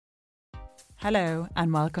Hello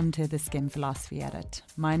and welcome to the Skin Philosophy Edit.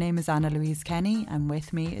 My name is Anna Louise Kenny and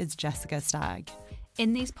with me is Jessica Stagg.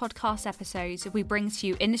 In these podcast episodes, we bring to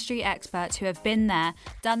you industry experts who have been there,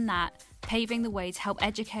 done that, paving the way to help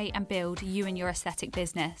educate and build you and your aesthetic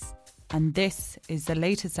business. And this is the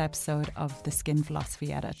latest episode of the Skin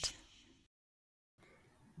Philosophy Edit.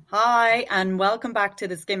 Hi, and welcome back to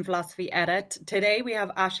the Skin Philosophy Edit. Today we have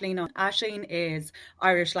Aisling on. Aisling is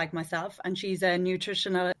Irish like myself, and she's a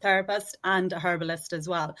nutritional therapist and a herbalist as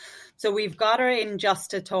well. So we've got her in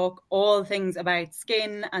just to talk all things about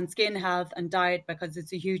skin and skin health and diet, because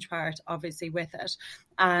it's a huge part, obviously, with it.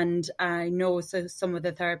 And I know some of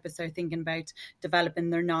the therapists are thinking about developing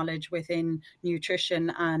their knowledge within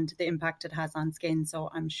nutrition and the impact it has on skin.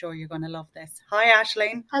 So I'm sure you're going to love this. Hi,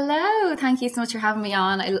 Aisling. Hello. Thank you so much for having me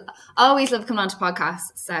on. I always love coming on to podcasts,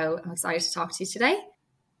 so I'm excited to talk to you today.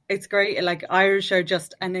 It's great. Like, Irish are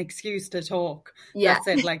just an excuse to talk. Yeah.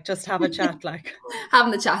 That's it. Like, just have a chat. Like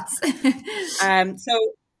having the chats.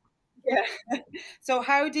 So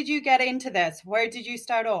how did you get into this? Where did you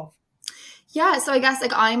start off? Yeah, so I guess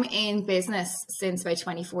I'm in business since about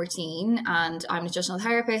 2014, and I'm a nutritional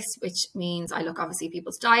therapist, which means I look obviously at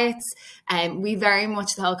people's diets. We very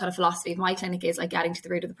much, the whole kind of philosophy of my clinic is like getting to the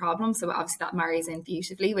root of the problem. So obviously that marries in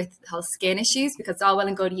beautifully with the whole skin issues, because it's all well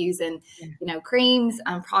and good using, creams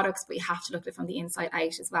and products, but you have to look at it from the inside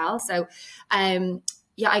out as well. So,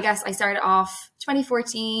 I guess I started off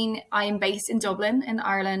 2014. I'm based in Dublin in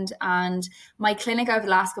Ireland, and my clinic over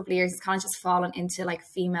the last couple of years has kind of just fallen into like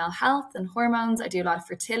female health and hormones. I do a lot of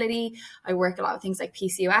fertility. I work a lot with things like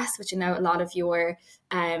PCOS, which I know a lot of your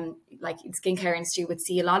like skincare industry would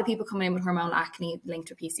see a lot of people coming in with hormonal acne linked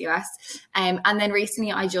to PCOS. And then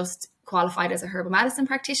recently I just qualified as a herbal medicine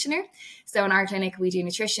practitioner. So in our clinic, we do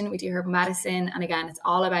nutrition, we do herbal medicine. And again, it's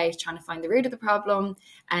all about trying to find the root of the problem.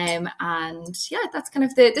 And yeah, that's kind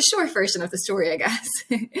of the short version of the story, I guess.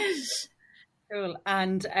 Cool.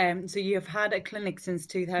 And so you've had a clinic since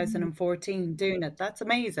 2014 doing it. That's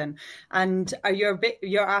amazing. And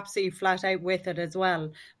you're absolutely flat out with it as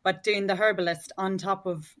well. But doing the herbalist on top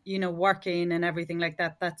of, working and everything like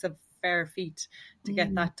that, that's a fair feat to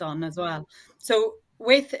get that done as well. So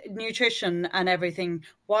with nutrition and everything,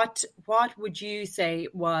 what would you say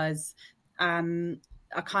was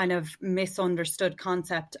a kind of misunderstood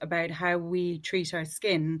concept about how we treat our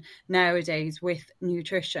skin nowadays with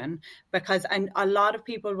nutrition? Because a lot of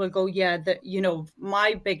people will go,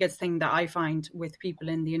 my biggest thing that I find with people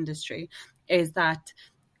in the industry is that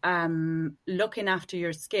looking after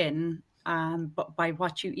your skin but by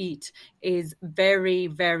what you eat is very,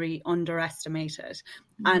 very underestimated.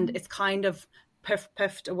 And it's kind of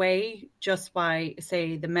puffed away just by,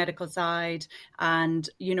 say, the medical side and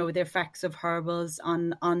the effects of herbals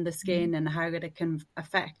on the skin and how it can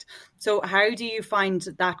affect. So how do you find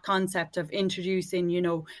that concept of introducing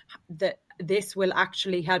that this will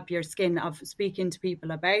actually help your skin, of speaking to people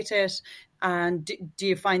about it? And do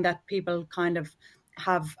you find that people kind of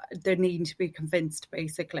have their need to be convinced,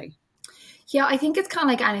 basically? Yeah, I think it's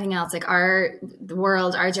kind of like anything else. Like our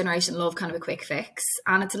generation love kind of a quick fix.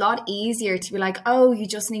 And it's a lot easier to be like, oh, you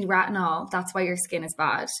just need retinol, that's why your skin is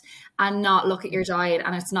bad. And not look at your diet.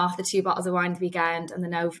 And it's not the 2 bottles of wine the weekend and the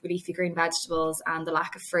no leafy green vegetables and the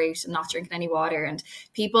lack of fruit and not drinking any water. And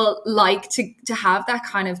people like to have that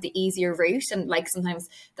kind of the easier route. And like sometimes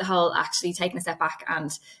the whole actually taking a step back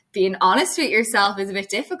and being honest with yourself is a bit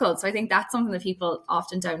difficult. So I think that's something that people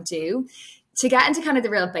often don't do. To get into kind of the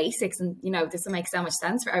real basics, and this will make so much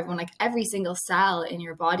sense for everyone, like every single cell in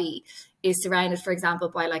your body is surrounded, for example,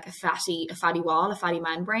 by like a fatty wall, a fatty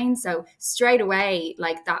membrane. So straight away,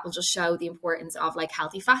 like that will just show the importance of like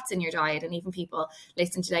healthy fats in your diet. And even people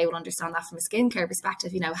listening today will understand that from a skincare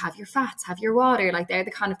perspective, have your fats, have your water, like they're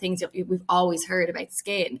the kind of things that we've always heard about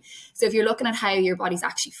skin. So if you're looking at how your body's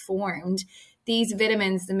actually formed, these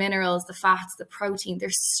vitamins, the minerals, the fats, the protein,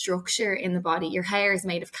 there's structure in the body. Your hair is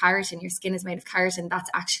made of keratin, your skin is made of keratin.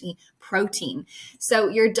 That's actually protein. So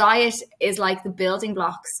your diet is like the building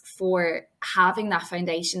blocks for having that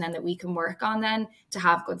foundation then that we can work on then to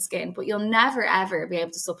have good skin. But you'll never, ever be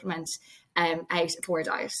able to supplement out a poor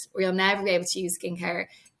diet, or you'll never be able to use skincare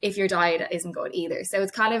if your diet isn't good either. So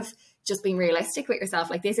it's kind of just being realistic with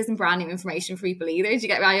yourself. Like, this isn't brand new information for people either. Do you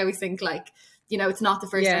get me? I always think like, it's not the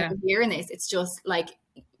first time we're hearing this. It's just like,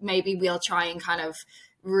 maybe we'll try and kind of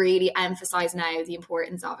really emphasize now the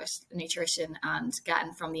importance of it, nutrition and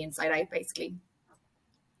getting from the inside out, basically.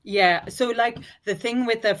 Yeah. So like the thing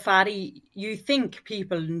with the fatty, you think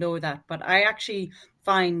people know that, but I actually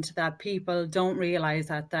find that people don't realize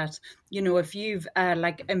that, if you've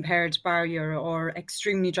like impaired barrier or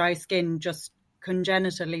extremely dry skin, just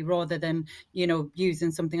congenitally rather than,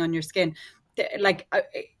 using something on your skin,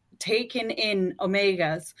 taking in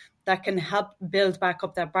omegas that can help build back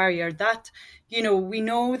up that barrier. That, we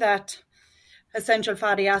know that essential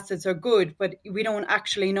fatty acids are good, but we don't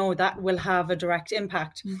actually know that will have a direct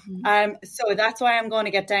impact. So that's why I'm going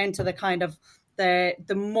to get down to the kind of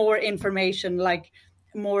the more information, like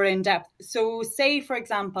more in depth. So say, for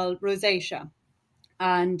example, rosacea.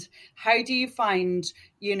 And how do you find,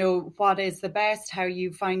 what is the best? How are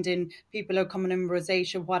you finding people are coming in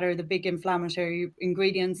rosacea? What are the big inflammatory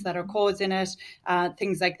ingredients that are causing it?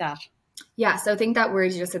 Things like that. Yeah, so I think that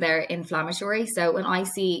word you just said there, inflammatory. So when I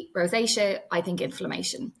see rosacea, I think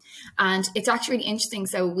inflammation. And it's actually really interesting.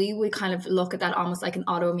 So we would kind of look at that almost like an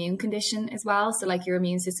autoimmune condition as well. So like your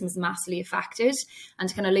immune system is massively affected. And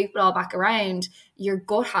to kind of loop it all back around, your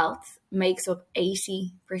gut health makes up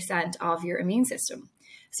 80% of your immune system.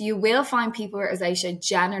 So you will find people with rosacea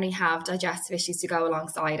generally have digestive issues to go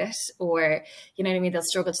alongside it, or, you know what I mean, they'll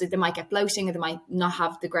struggle to, they might get bloating, or they might not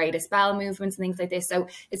have the greatest bowel movements and things like this. So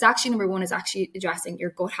it's actually, number one is actually addressing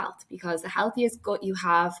your gut health, because the healthiest gut you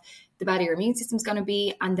have, the better your immune system's going to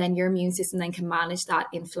be. And then your immune system then can manage that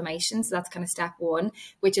inflammation. So that's kind of step one,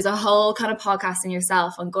 which is a whole kind of podcast in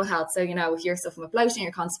yourself on gut health. So, if you're suffering with bloating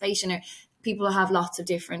or constipation, or people have lots of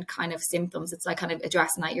different kind of symptoms, it's like kind of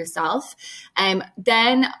addressing that yourself.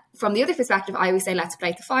 Then from the other perspective, I always say, let's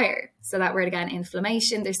play the fire. So that word again,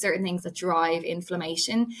 inflammation, there's certain things that drive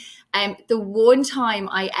inflammation. The one time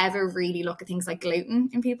I ever really look at things like gluten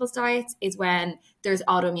in people's diets is when there's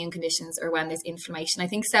autoimmune conditions or when there's inflammation. I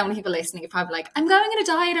think so many people listening are probably like, I'm going on a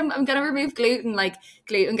diet, I'm going to remove gluten. Like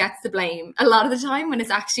gluten gets the blame a lot of the time when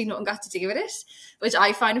it's actually nothing got to do with it, which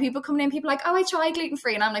I find when people coming in, people are like, oh, I tried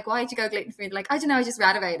gluten-free. And I'm like, why did you go gluten-free? They're like, I don't know, I just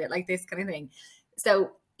read about it, like this kind of thing.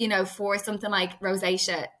 So, for something like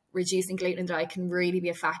rosacea, reducing gluten in the diet can really be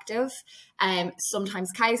effective.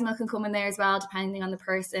 Sometimes cow's milk can come in there as well, depending on the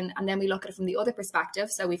person. And then we look at it from the other perspective.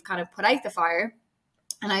 So we've kind of put out the fire.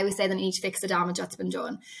 And I always say then you need to fix the damage that's been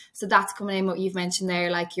done. So that's coming in what you've mentioned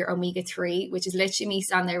there, like your omega-3, which is literally me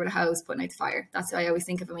standing there with a hose putting out the fire. That's how I always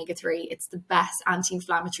think of omega-3. It's the best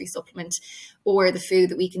anti-inflammatory supplement or the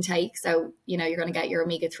food that we can take. So, you're going to get your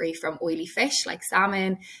omega-3 from oily fish like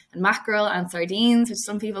salmon and mackerel and sardines, which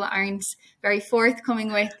some people aren't very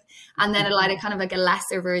forthcoming with. And then kind of like a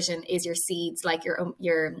lesser version is your seeds, like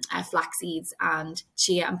your flax seeds and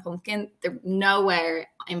chia and pumpkin. They're nowhere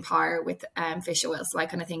in par with fish oil. So I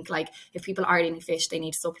kind of think like if people are eating fish, they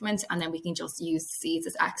need to supplement, and then we can just use seeds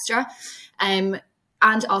as extra. And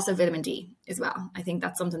also vitamin D as well. I think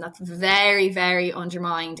that's something that's very, very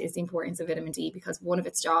undermined, is the importance of vitamin D, because one of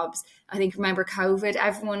its jobs, I think, remember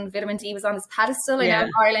COVID, vitamin D was on this pedestal in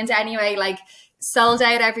Ireland anyway, like sold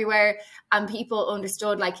out everywhere. And people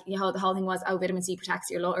understood, like, the whole thing was, vitamin D protects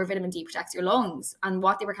your lungs. And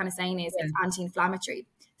what they were kind of saying is it's anti-inflammatory.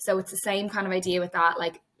 So it's the same kind of idea with that.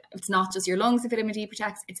 Like, it's not just your lungs that vitamin D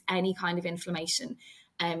protects, it's any kind of inflammation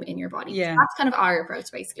in your body. Yeah. So that's kind of our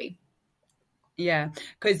approach, basically. Yeah,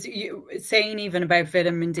 because you saying even about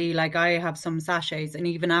vitamin D, like I have some sachets, and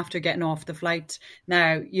even after getting off the flight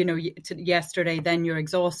now, yesterday, then you're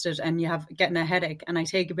exhausted and you have getting a headache, and I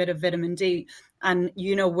take a bit of vitamin D, and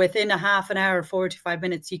within a half an hour, 45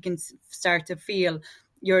 minutes, you can start to feel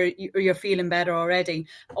you're feeling better already.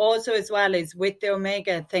 Also, as well as with the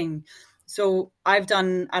omega thing. So I've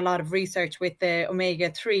done a lot of research with the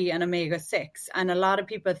omega-3 and omega-6, and a lot of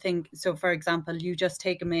people think, so for example, you just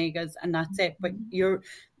take omegas and that's it, but you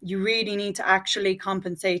really need to actually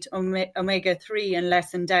compensate omega-3 and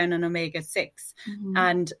lessen down on omega-6.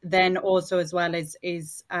 And then also as well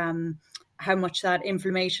is how much that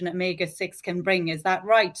inflammation omega-6 can bring. Is that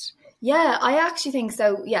right? Yeah, I actually think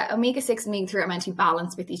so. Yeah, omega-6 and omega-3 are meant to be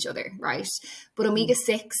balanced with each other, right? But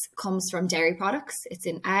omega-6 comes from dairy products. It's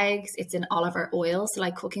in eggs, it's in all of our oils, so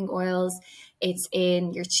like cooking oils, it's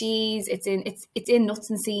in your cheese, it's in nuts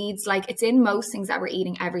and seeds, like it's in most things that we're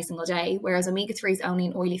eating every single day, whereas omega-3 is only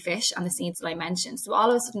in oily fish and the seeds that I mentioned. So all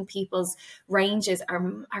of a sudden people's ranges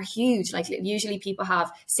are huge. Like usually people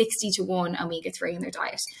have 60-1 omega-3 in their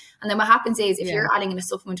diet. And then what happens is if you're adding in a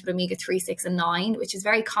supplement with omega-3, 6 and 9, which is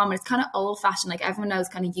very common, it's kind of old fashioned, like everyone knows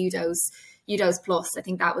kind of Udose Plus, I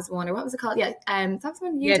think that was one, or what was it called? Yeah, that was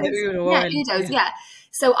one. Udose. Yeah.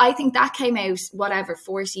 So I think that came out,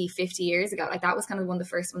 40, 50 years ago. Like that was kind of one of the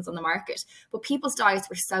first ones on the market. But people's diets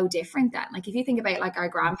were so different then. Like if you think about like our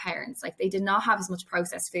grandparents, like they did not have as much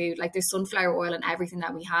processed food. Like there's sunflower oil and everything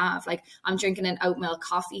that we have. Like I'm drinking an oat milk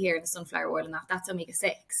coffee here and the sunflower oil and that's omega-6.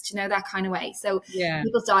 Do you know, that kind of way? So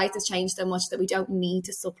people's diets has changed so much that we don't need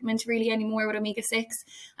to supplement really anymore with omega-6.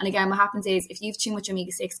 And again, what happens is if you've too much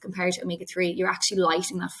omega-6 compared to omega-3, you're actually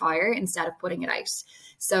lighting that fire instead of putting it out.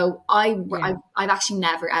 So I've actually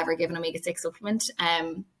never ever given omega-6 supplement.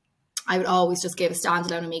 I would always just give a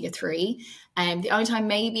standalone omega-3. The only time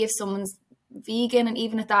maybe if someone's vegan, and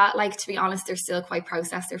even at that, like, to be honest, they're still quite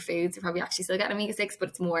processed their foods, they're probably actually still getting omega-6, but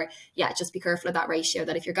it's more, just be careful of that ratio,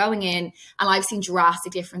 that if you're going in, and I've seen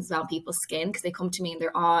drastic differences on people's skin, because they come to me and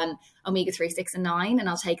they're on omega-3, 6 and 9, and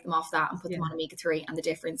I'll take them off that and put them on omega-3, and the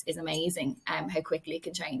difference is amazing, how quickly it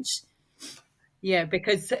can change. Yeah,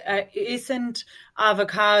 because isn't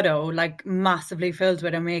avocado like massively filled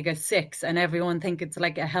with omega-6, and everyone think it's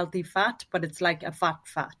like a healthy fat, but it's like a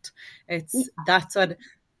fat. That's what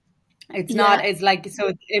it's not. It's like, so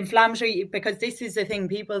it's inflammatory, because this is the thing,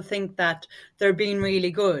 people think that they're being really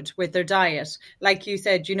good with their diet. Like you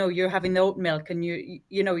said, you're having the oat milk, and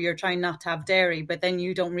you're trying not to have dairy, but then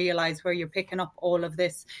you don't realize where you're picking up all of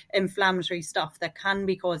this inflammatory stuff that can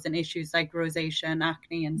be causing issues like rosacea and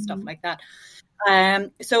acne and stuff like that.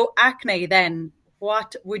 So acne, then,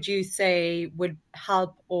 what would you say would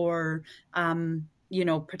help, or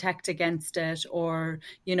protect against it, or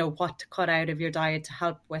what to cut out of your diet to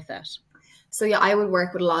help with it? So I would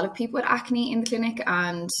work with a lot of people with acne in the clinic,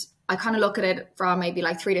 and I kind of look at it from maybe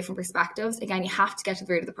like 3 different perspectives. Again, you have to get to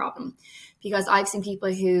the root of the problem, because I've seen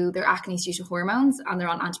people who their acne is due to hormones and they're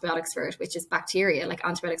on antibiotics for it, which is bacteria. Like,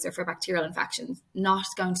 antibiotics are for bacterial infections, not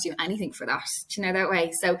going to do anything for that, that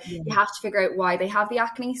way. So you have to figure out why they have the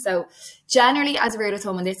acne. So generally, as a rule of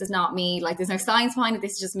thumb, and this is not me, like, there's no science behind it,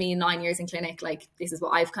 this is just me in 9 years in clinic, like, this is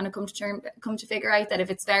what I've kind of come to figure out, that if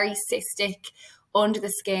it's very cystic, under the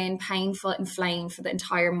skin, painful, inflamed for the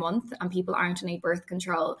entire month, and people aren't on any birth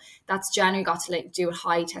control, that's generally got to do with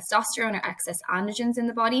high testosterone or excess androgens in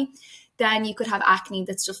the body. Then you could have acne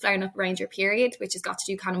that's just flaring up around your period, which has got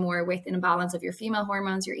to do kind of more with an imbalance of your female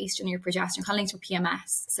hormones, your estrogen, your progesterone, kind of linked with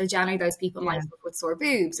PMS. So generally those people might suffer with sore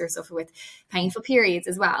boobs or suffer with painful periods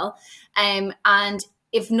as well. And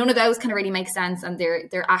if none of those kind of really make sense, and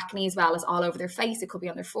their acne as well is all over their face, it could be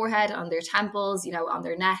on their forehead, on their temples, on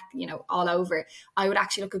their neck, all over, I would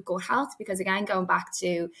actually look at gut health, because again, going back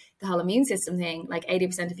to the whole immune system thing, like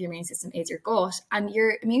 80% of your immune system is your gut, and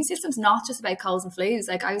your immune system's not just about colds and flus.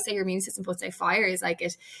 Like, I would say your immune system puts out fires. Like,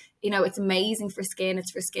 it's amazing for skin,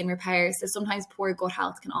 it's for skin repair. So sometimes poor gut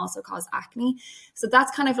health can also cause acne. So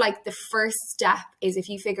that's kind of like the first step, is if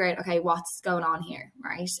you figure out, okay, what's going on here,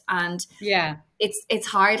 right? And it's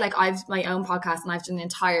hard. Like, I've my own podcast, and I've done an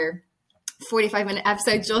entire 45-minute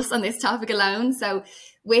episode just on this topic alone. So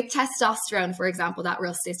with testosterone, for example, that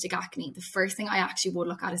real cystic acne, the first thing I actually would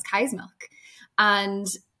look at is cow's milk. And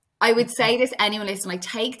I would say this, anyone listening, like,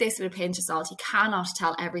 take this with a pinch of salt. You cannot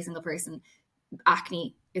tell every single person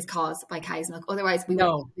acne is caused by cow's milk. Otherwise, we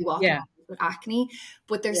won't be walking with acne.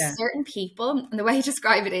 But there's certain people, and the way I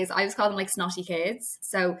describe it is, I just call them like snotty kids.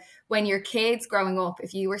 So when your kids growing up,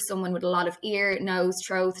 if you were someone with a lot of ear, nose,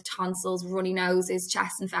 throat, tonsils, runny noses,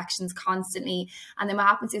 chest infections constantly, and then what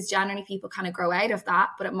happens is generally people kind of grow out of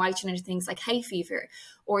that, but it might turn into things like hay fever,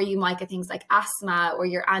 or you might get things like asthma, or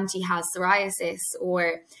your auntie has psoriasis,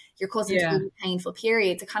 or your cousin's really painful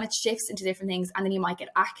periods. It kind of shifts into different things, and then you might get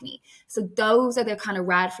acne. So those are the kind of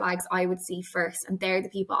red flags I would see first, and they're the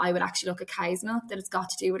people I would actually look at cow's milk, that it's got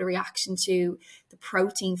to do with a reaction to the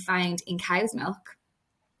protein found in cow's milk.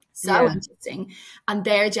 So interesting. And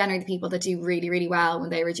they're generally the people that do really, really well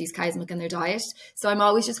when they reduce cow's milk in their diet. So I'm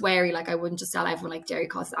always just wary, like, I wouldn't just tell everyone like dairy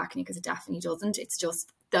causes acne, because it definitely doesn't. It's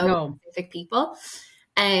just those specific people.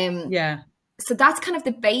 So that's kind of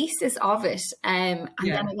the basis of it. And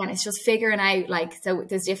then again, it's just figuring out, like, so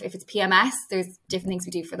there's if it's PMS, there's different things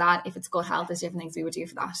we do for that. If it's gut health, there's different things we would do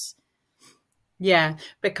for that. Yeah,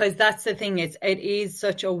 because that's the thing, it is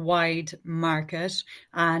such a wide market,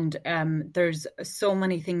 and there's so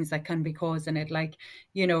many things that can be causing it. Like,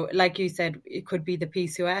 like you said, it could be the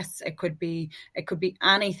PCOS, it could be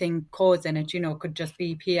anything causing it, it could just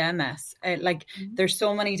be PMS. There's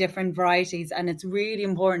so many different varieties, and it's really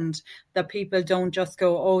important that people don't just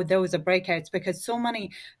go, oh, those are breakouts, because so many,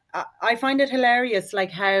 I find it hilarious, like,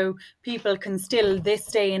 how people can still, this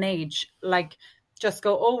day and age, like, just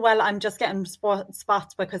go, oh, well, I'm just getting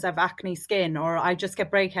spots because I have acne skin, or I just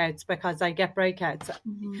get breakouts because I get breakouts.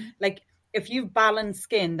 Like, if you've balanced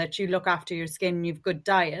skin, that you look after your skin, you've good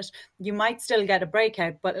diet, you might still get a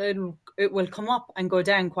breakout, but it will come up and go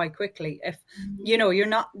down quite quickly. If, you're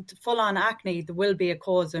not full on acne, there will be a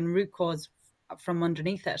cause and root cause from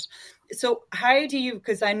underneath it. So how do you,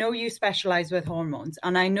 because I know you specialize with hormones,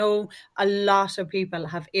 and I know a lot of people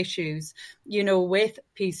have issues, with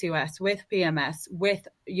PCOS, with PMS, with,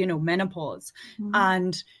 menopause.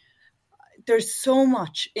 And there's so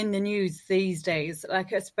much in the news these days,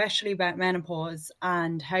 like, especially about menopause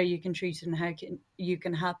and how you can treat it and how you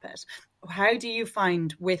can help it. how do you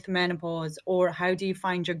find with menopause, or how do you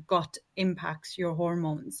find your gut impacts your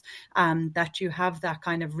hormones, that you have that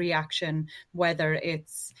kind of reaction, whether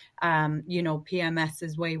it's, PMS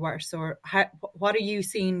is way worse, or what are you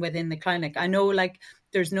seeing within the clinic? I know like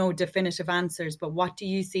there's no definitive answers, but what do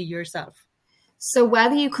you see yourself? So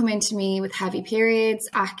whether you come into me with heavy periods,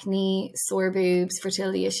 acne, sore boobs,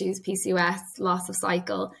 fertility issues, PCOS, loss of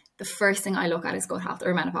cycle, the first thing I look at is gut health,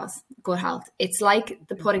 or menopause, gut health. It's like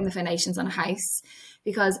putting the foundations on a house,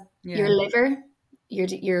 because your liver, your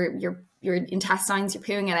intestines, you're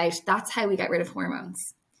pooing it out. That's how we get rid of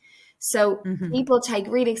hormones. So people take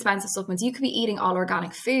really expensive supplements. You could be eating all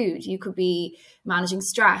organic food. You could be managing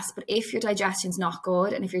stress. But if your digestion's not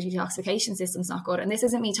good, and if your detoxification system's not good, and this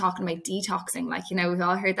isn't me talking about detoxing, like, we've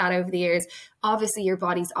all heard that over the years. Obviously, your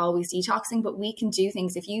body's always detoxing, but we can do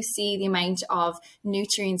things. If you see the amount of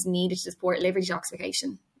nutrients needed to support liver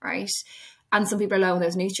detoxification, right? And some people are low on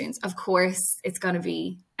those nutrients, of course, it's going to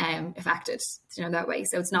be affected, that way.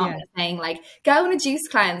 So it's not saying like, go on a juice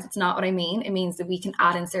cleanse. It's not what I mean. It means that we can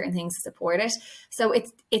add in certain things to support it. So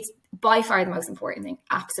it's by far the most important thing.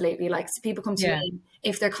 Absolutely. Like, so people come to me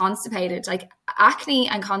if they're constipated, like acne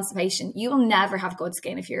and constipation, you will never have good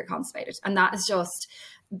skin if you're constipated. And that is just,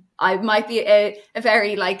 I might be a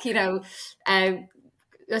very like, a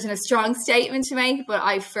strong statement to make, but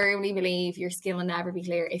I firmly believe your skin will never be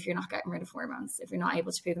clear if you're not getting rid of hormones, if you're not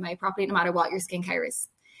able to poo them out properly, no matter what your skincare is.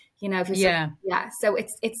 If you're so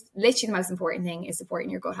it's literally the most important thing is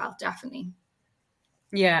supporting your gut health, definitely.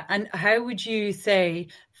 Yeah. And how would you say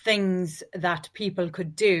things that people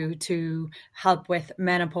could do to help with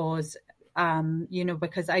menopause?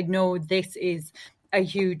 Because I know this is a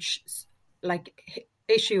huge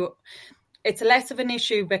issue. It's less of an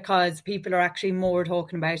issue because people are actually more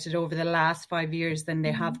talking about it over the last 5 years than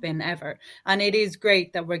they have been ever. And it is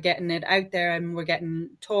great that we're getting it out there and we're getting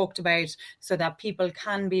talked about so that people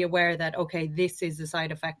can be aware that, okay, this is a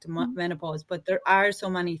side effect of menopause. But there are so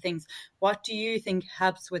many things. What do you think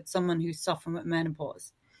helps with someone who's suffering with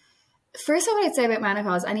menopause? First of all, I'd say about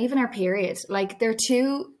menopause and even our period, like, they're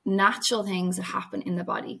two natural things that happen in the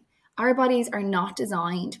body. Our bodies are not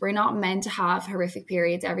designed. We're not meant to have horrific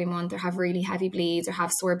periods every month, or have really heavy bleeds, or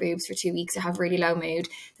have sore boobs for 2 weeks, or have really low mood.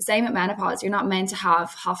 The same with menopause. You're not meant to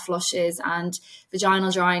have hot flushes and vaginal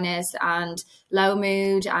dryness and low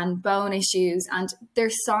mood and bone issues. And they're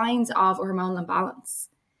signs of hormonal imbalance.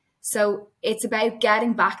 So it's about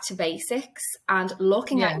getting back to basics and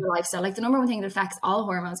looking at your lifestyle. Like, the number one thing that affects all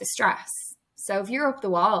hormones is stress. So if you're up the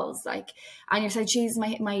walls, like, and you're saying, geez,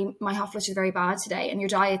 my hot flush is very bad today, and your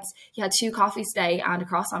diet's, you had 2 coffees today and a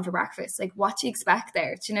croissant for breakfast, like, what do you expect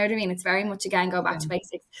there? Do you know what I mean? It's very much, again, go back to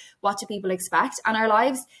basics. What do people expect? And our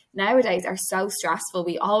lives nowadays are so stressful.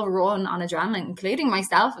 We all run on adrenaline, including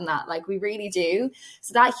myself in that, like, we really do.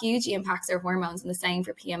 So that hugely impacts our hormones, and the same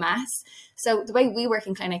for PMS. So the way we work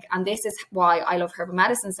in clinic, and this is why I love herbal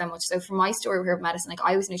medicine so much. So for my story with herbal medicine, like,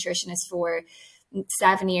 I was a nutritionist for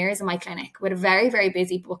 7 years in my clinic, with a very, very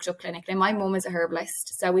busy booked up clinic. Now, my mum is a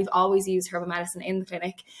herbalist, so we've always used herbal medicine in the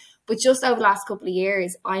clinic. But just over the last couple of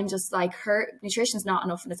years, I'm just like, her nutrition's not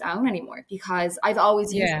enough on its own anymore, because I've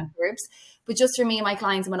always used herbs. But just for me and my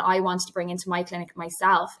clients, and when I wanted to bring into my clinic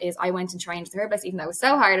myself, is I went and trained as a herbalist, even though it was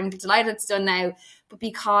so hard. I'm delighted it's done now, but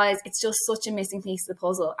because it's just such a missing piece of the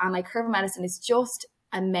puzzle. And like, herbal medicine is just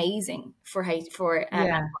amazing for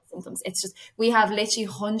symptoms. It's just, we have literally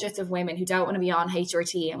hundreds of women who don't want to be on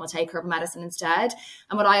HRT and will take herbal medicine instead.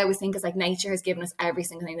 And what I always think is, like, nature has given us every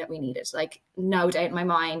single thing that we needed. Like, no doubt in my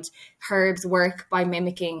mind, herbs work by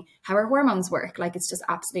mimicking how our hormones work. Like, it's just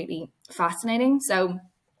absolutely fascinating. So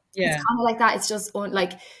it's kind of like that. It's just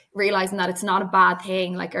like realizing that it's not a bad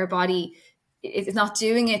thing. Like, our body, it's not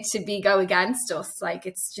doing it to go against us. Like,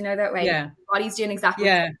 it's, that way. The body's doing exactly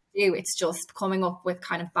what it do. It's just coming up with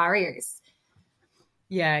kind of barriers.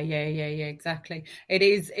 Yeah, exactly. It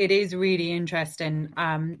is really interesting,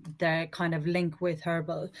 the kind of link with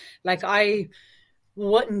herbal. Like, I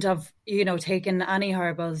wouldn't have, taken any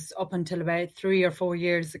herbals up until about 3 or 4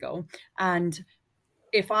 years ago. And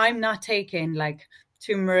if I'm not taking like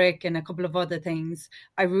turmeric and a couple of other things,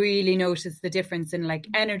 I really noticed the difference in like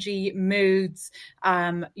energy, moods,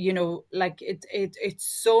 like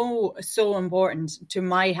it's so important to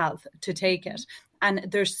my health to take it. And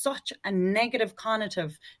there's such a negative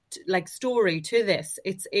connotative story to this.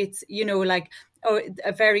 It's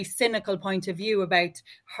a very cynical point of view about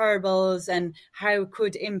herbals and how it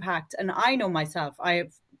could impact. And I know myself, I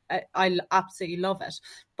absolutely love it.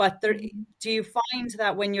 But do you find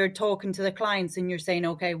that when you're talking to the clients and you're saying,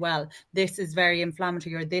 okay, well, this is very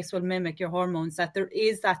inflammatory, or this will mimic your hormones, that there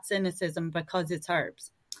is that cynicism because it's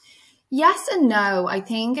herbs? Yes and no. I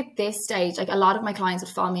think at this stage, like a lot of my clients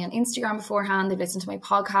would follow me on Instagram beforehand. They've listened to my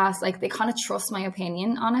podcast. Like they kind of trust my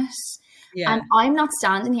opinion on it. Yeah. And I'm not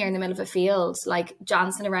standing here in the middle of a field, like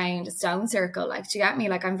dancing around a stone circle. Like, do you get me?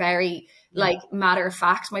 Like I'm very like matter of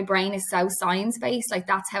fact. My brain is so science based. Like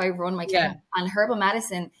that's how I run my clinic. And herbal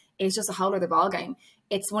medicine is just a whole other ballgame.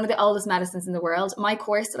 It's one of the oldest medicines in the world. My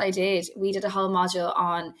course that I did, we did a whole module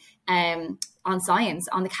on science,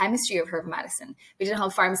 on the chemistry of herbal medicine. We did a whole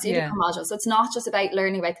pharmaceutical module. So it's not just about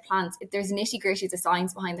learning about the plants. There's nitty gritty of the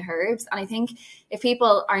science behind the herbs. And I think if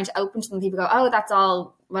people aren't open to them, people go, oh, that's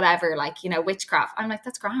all whatever, like, you know, witchcraft. I'm like,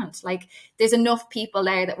 that's grand. Like there's enough people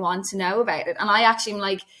there that want to know about it. And I actually am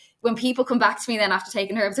like, when people come back to me then after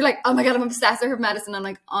taking herbs, they're like, oh my God, I'm obsessed with herb medicine. I'm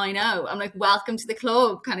like, I know. I'm like, welcome to the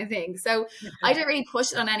club kind of thing. So I don't really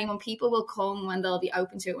push it on anyone. People will come when they'll be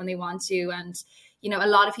open to it, when they want to. And, you know, a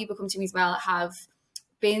lot of people come to me as well have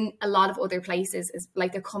been a lot of other places, is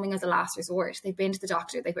like they're coming as a last resort. They've been to the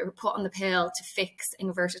doctor, they've been put on the pill to fix, in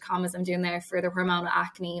inverted commas, I'm doing there, for their hormonal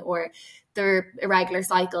acne or their irregular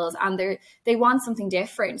cycles, and they want something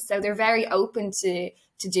different. So they're very open to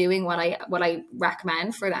doing what I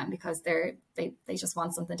recommend for them, because they just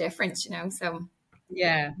want something different, you know. So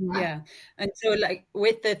yeah. And so like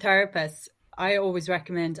with the therapists, I always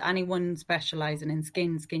recommend anyone specializing in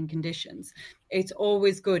skin conditions, it's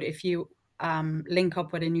always good if you link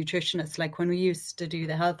up with a nutritionist. Like when we used to do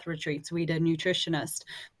the health retreats, we had a nutritionist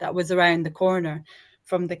that was around the corner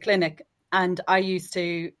from the clinic, and I used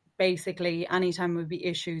to basically, anytime would be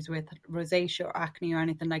issues with rosacea or acne or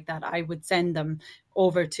anything like that, I would send them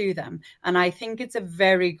over to them. And I think it's a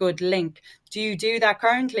very good link. Do you do that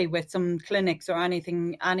currently with some clinics or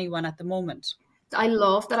anyone at the moment? I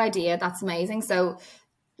love that idea. That's amazing. So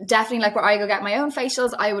definitely, like where I go get my own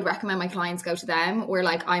facials, I would recommend my clients go to them. Or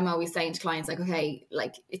like I'm always saying to clients, like, okay,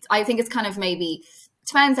 like I think it's kind of maybe,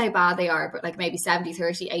 depends how bad they are, but like maybe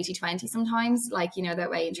 70-30, 80-20 sometimes, like, you know, that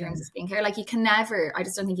way in terms of skincare. Like I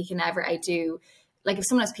just don't think you can ever outdo, like if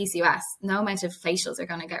someone has PCOS, no amount of facials are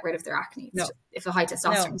going to get rid of their acne. If a high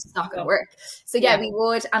testosterone, it's not going to work. So we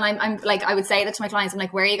would, and I'm like, I would say that to my clients. I'm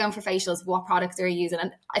like, where are you going for facials? What products are you using?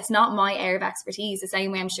 And it's not my area of expertise. The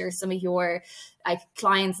same way I'm sure some of your like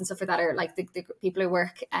clients and stuff like that are like the people who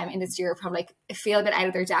work in this year probably like feel a bit out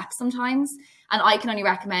of their depth sometimes. And I can only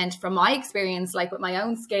recommend from my experience, like with my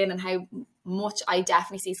own skin and how much I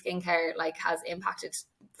definitely see skincare like has impacted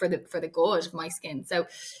for the good of my skin. So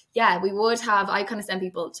we would have, I kind of send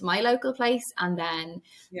people to my local place and then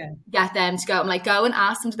get them to go. I'm like, go and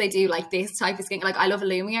ask them, do they do like this type of skin? Like I love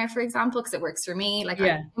Illumiere, for example, because it works for me. Like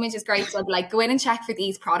image is great. So I'd like go in and check for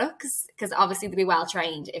these products, because obviously they'll be well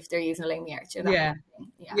trained if they're using Illumiere.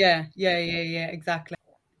 Exactly.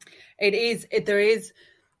 There is,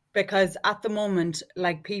 because at the moment,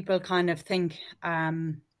 like people kind of think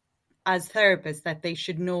as therapists that they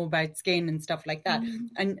should know about skin and stuff like that,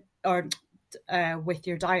 or with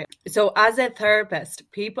your diet. So as a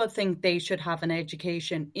therapist, people think they should have an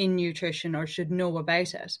education in nutrition or should know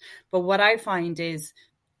about it. But what I find is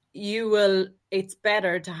it's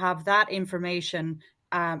better to have that information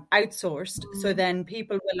outsourced. So then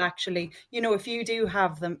people will actually, you know, if you do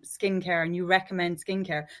have the skincare and you recommend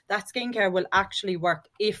skincare, that skincare will actually work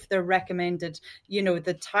if they're recommended, you know,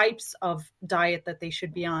 the types of diet that they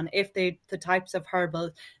should be on, if the types of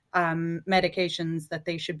herbal medications that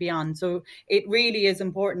they should be on. So it really is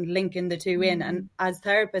important linking the two in. And as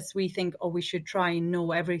therapists, we think, we should try and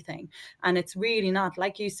know everything. And it's really not.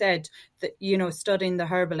 Like you said, that, you know, studying the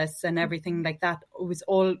herbalists and everything like that, there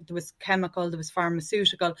was chemical, there was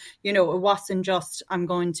pharmaceutical, you know, it wasn't just, I'm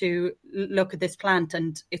going to look at this plant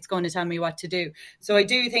and it's going to tell me what to do. So I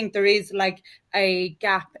do think there is like a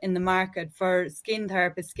gap in the market for skin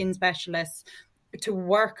therapists, skin specialists, to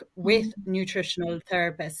work with nutritional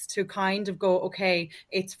therapists to kind of go, okay,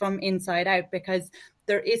 it's from inside out, because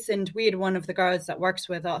we had one of the girls that works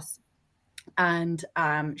with us and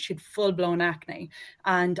she had full-blown acne,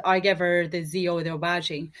 and I gave her the Zeo, the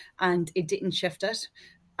Obagi, and it didn't shift it.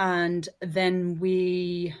 And then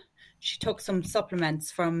she took some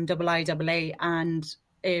supplements from IIAA, and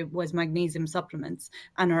it was magnesium supplements,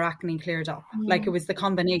 and her acne cleared up. Like it was the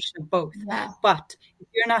combination of both. But if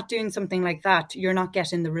you're not doing something like that, you're not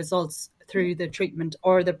getting the results through the treatment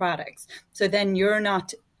or the products. So then you're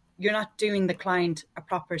not doing the client a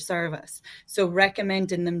proper service. So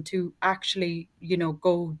recommending them to actually, you know,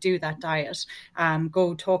 go do that diet,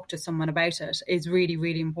 go talk to someone about it is really,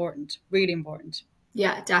 really important. Really important.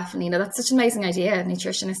 Yeah, definitely. No, that's such an amazing idea.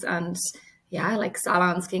 Nutritionists and like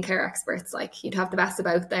salon skincare experts, like you'd have the best of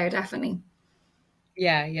both there, definitely.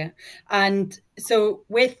 Yeah. And so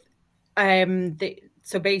with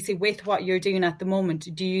So basically with what you're doing at the moment,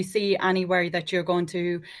 do you see anywhere that you're going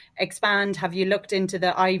to expand? Have you looked into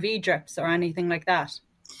the IV drips or anything like that?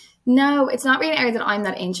 No, it's not really an area that I'm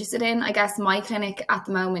that interested in. I guess my clinic at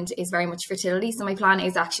the moment is very much fertility. So my plan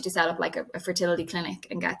is actually to set up like a fertility clinic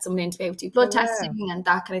and get someone in to be able to do blood testing and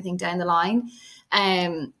that kind of thing down the line.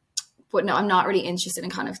 But no, I'm not really interested in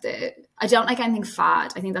kind of I don't like anything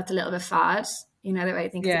fad. I think that's a little bit fad, the way I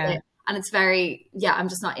think it's a bit, and it's very, I'm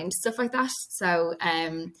just not into stuff like that. So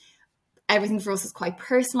everything for us is quite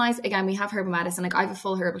personalized. Again, we have herbal medicine. Like I have a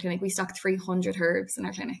full herbal clinic. We stock 300 herbs in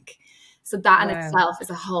our clinic. So that in itself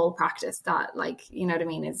is a whole practice that, like,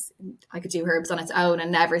 is, I could do herbs on its own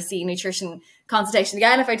and never see nutrition consultation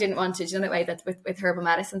again if I didn't want to, that way that's with herbal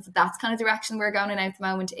medicine. So that's kind of the direction we're going in at the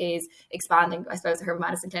moment, is expanding, I suppose, the herbal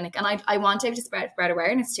medicine clinic. And I want to spread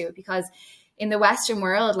awareness to it, because in the Western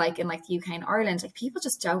world, like in like the UK and Ireland, like people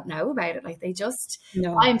just don't know about it. Like they just,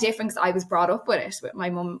 I'm different because I was brought up with it, with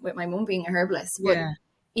my mum being a herbalist. But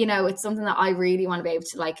it's something that I really want to be able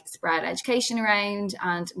to like spread education around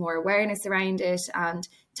and more awareness around it, and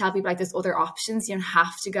tell people like there's other options. You don't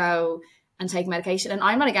have to go and take medication. And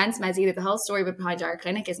I'm not against meds either. The whole story behind our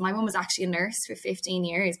clinic is my mum was actually a nurse for 15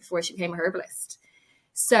 years before she became a herbalist.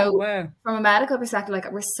 So from a medical perspective, like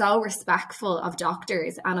we're so respectful of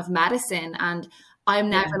doctors and of medicine. And I'm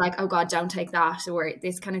never like, oh God, don't take that, or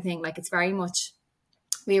this kind of thing. Like it's very much,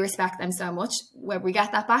 we respect them so much. Where we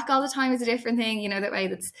get that back all the time is a different thing, that way.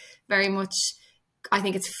 That's very much, I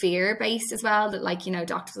think it's fear based as well, that like,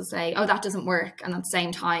 doctors will say, oh, that doesn't work. And at the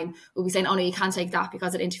same time, we'll be saying, oh no, you can't take that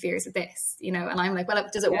because it interferes with this, and I'm like, well,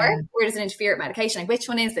 does it work, or does it interfere with medication? Like, which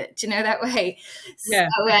one is it? That way. Yeah,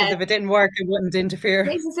 so, because if it didn't work, it wouldn't interfere.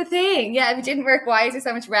 This is the thing. Yeah, if it didn't work, why is there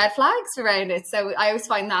so much red flags around it? So I always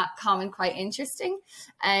find that comment quite interesting.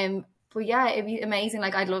 But yeah, it'd be amazing.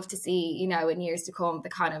 Like I'd love to see, in years to come, the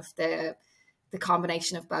kind of the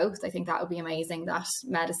combination of both. I think that would be amazing, that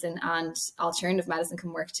medicine and alternative medicine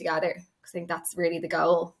can work together. I think that's really the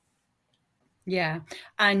goal. Yeah.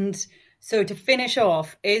 And so to finish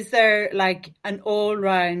off, is there like an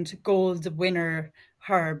all-round gold winner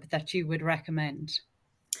herb that you would recommend?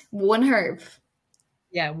 One herb?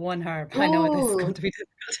 Yeah, one herb. I know this is going to be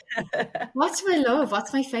difficult. What do I love?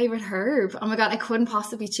 What's my favorite herb? Oh my God, I couldn't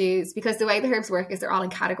possibly choose, because the way the herbs work is they're all in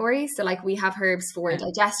categories. So like we have herbs for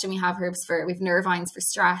digestion, we have nervines for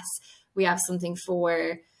stress, we have something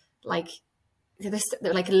for like,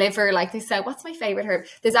 they're like liver, like they said. What's my favorite herb?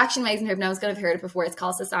 There's actually an amazing herb, no one's going to have heard it before. It's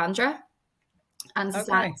called Sasandra. And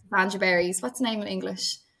Sasandra berries. What's the name in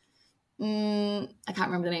English? I can't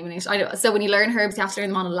remember the name in English. I know. So when you learn herbs, you have to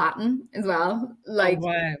learn them on Latin as well. Like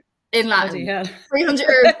in Latin, 300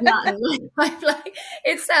 herbs in Latin. Like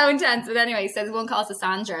it's so intense. But anyway, so there's one called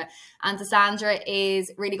Sasandra, and Sasandra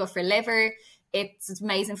is really good for liver. It's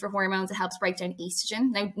amazing for hormones. It helps break down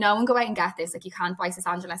estrogen. Now, no one go out and get this. Like you can't buy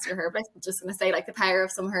Sasandra unless you're a herbalist. I'm just going to say like the power of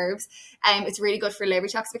some herbs. It's really good for liver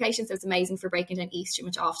detoxification. So it's amazing for breaking down estrogen,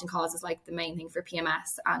 which often causes like the main thing for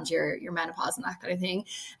PMS and your menopause and that kind of thing.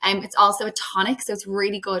 It's also a tonic. So it's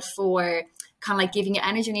really good for kind of like giving you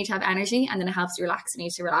energy when you need to have energy, and then it helps you relax when you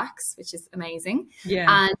need to relax, which is amazing. Yeah.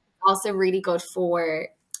 And also really good for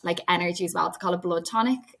like energy as well. It's called a blood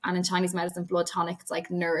tonic, and in Chinese medicine, blood tonic, it's like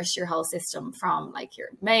nourish your whole system, from like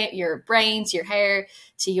your brain to your hair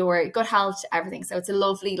to your gut health to everything. So it's a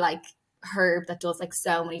lovely like herb that does like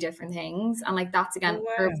so many different things. And like that's again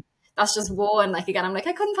herb, that's just one. Like again, I'm like,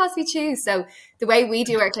 I couldn't possibly choose. So the way we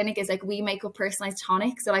do our clinic is like we make a personalized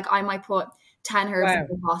tonic. So like I might put 10 herbs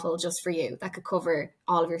in a bottle just for you that could cover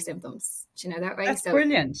all of your symptoms. Do you know that way? That's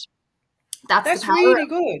brilliant. That's really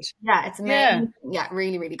good. Yeah, it's amazing. Yeah,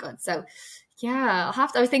 really, really good. So yeah,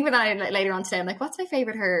 I was thinking about that later on today. I'm like, what's my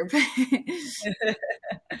favorite herb?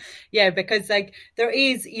 Yeah, because like there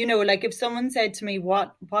is, like if someone said to me,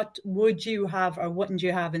 what would you have or wouldn't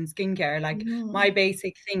you have in skincare? Like my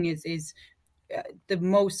basic thing is the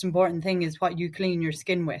most important thing is what you clean your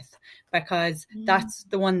skin with, because that's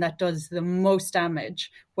the one that does the most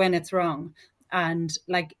damage when it's wrong. And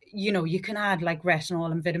like, you can add like retinol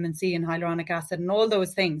and vitamin C and hyaluronic acid and all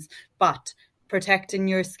those things, but protecting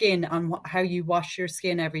your skin and how you wash your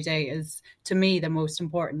skin every day is, to me, the most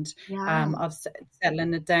important of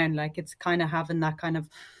settling it down. Like it's kind of having that kind of,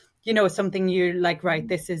 something you're like, right,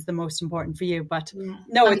 this is the most important for you. But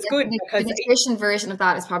no, it's good because the nutrition version of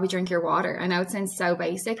that is probably drink your water. I know it sounds so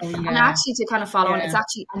basic. And actually to kind of follow on, it's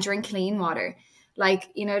actually and drink clean water. Like,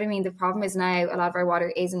 you know what I mean? The problem is now a lot of our water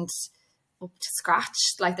isn't up to scratch.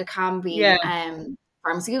 Like there can be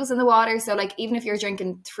pharmaceuticals in the water. So like even if you're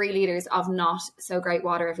drinking 3 liters of not so great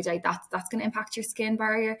water every day, that's going to impact your skin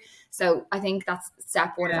barrier. So I think that's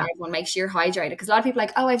step one of everyone. Make sure you're hydrated, because a lot of people are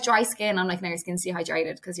like, oh, I have dry skin. I'm like, no, your skin's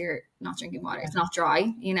dehydrated because you're not drinking water. It's not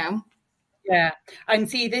dry, you know. Yeah, and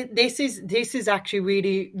see, this is actually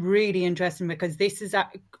really, really interesting, because this is,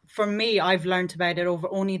 for me, I've learned about it over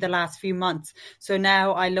only the last few months. So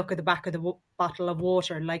now I look at the back of the bottle of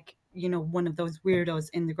water, like, you know, one of those weirdos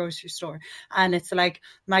in the grocery store, and it's like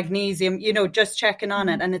magnesium, you know, just checking on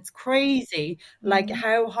it, and it's crazy, like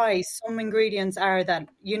how high some ingredients are that,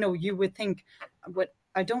 you know, you would think, but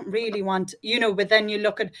I don't really want, you know, but then you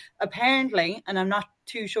look at, apparently, and I'm not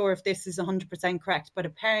too sure if this is 100% correct, but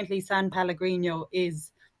apparently San Pellegrino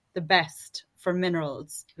is the best for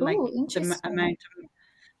minerals. Like the amount of,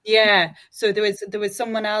 yeah. So there was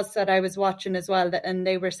someone else that I was watching as well, and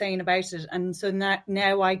they were saying about it. And so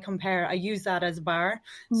now I compare, I use that as a bar.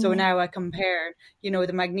 So now I compare, you know,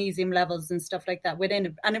 the magnesium levels and stuff like that within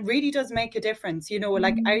it. And it really does make a difference, you know,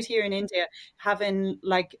 like out here in India, having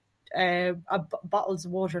like bottles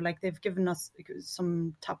of water, like they've given us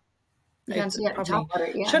some tap. Tap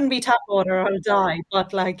water, shouldn't be tap water, I'll die,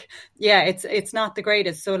 but like, yeah, it's not the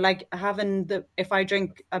greatest. So like having if I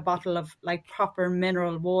drink a bottle of like proper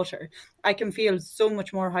mineral water, I can feel so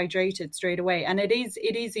much more hydrated straight away. And it is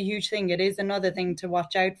a huge thing. It is another thing to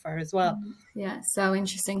watch out for as well. Yeah, so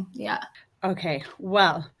interesting. Yeah. Okay,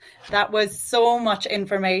 well, that was so much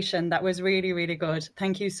information. That was really, really good.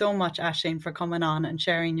 Thank you so much, Aisling, for coming on and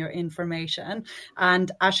sharing your information. And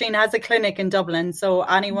Aisling has a clinic in Dublin, so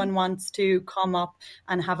anyone wants to come up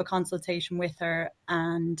and have a consultation with her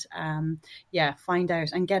and find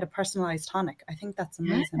out and get a personalized tonic. I think that's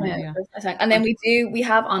amazing. Yeah. And then we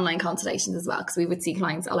have online consultations as well, because we would see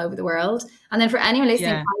clients all over the world. And then for anyone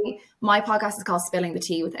listening, my podcast is called Spilling the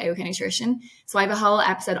Tea with OK Nutrition. So I have a whole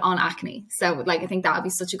episode on acne. So like, I think that would be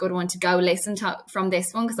such a good one to go listen to from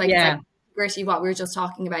this one, because like, it's like gritty what we were just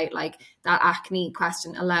talking about, like that acne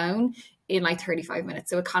question alone in like 35 minutes.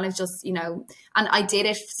 So it kind of just, you know, and I did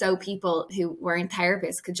it so people who weren't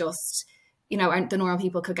therapists could just, you know, and the normal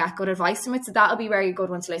people could get good advice from it. So that'll be a very good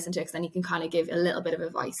one to listen to, because then you can kind of give a little bit of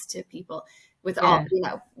advice to people without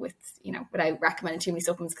recommending too many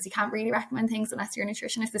supplements, because you can't really recommend things unless you're a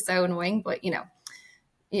nutritionist. It's so annoying, but you know.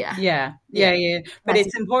 Yeah. But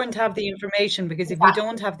it's important to have the information, because if you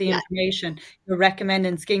don't have the information, you're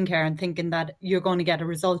recommending skincare and thinking that you're going to get a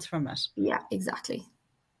result from it. Yeah, exactly.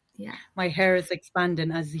 Yeah. My hair is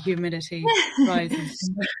expanding as the humidity rises.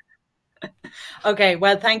 Okay,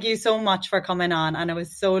 well, thank you so much for coming on, and it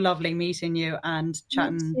was so lovely meeting you and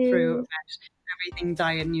chatting through about everything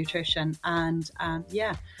diet and nutrition. And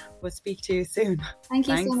we'll speak to you soon. Thanks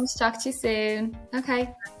so much. Talk to you soon.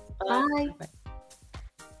 Okay. Bye. Bye.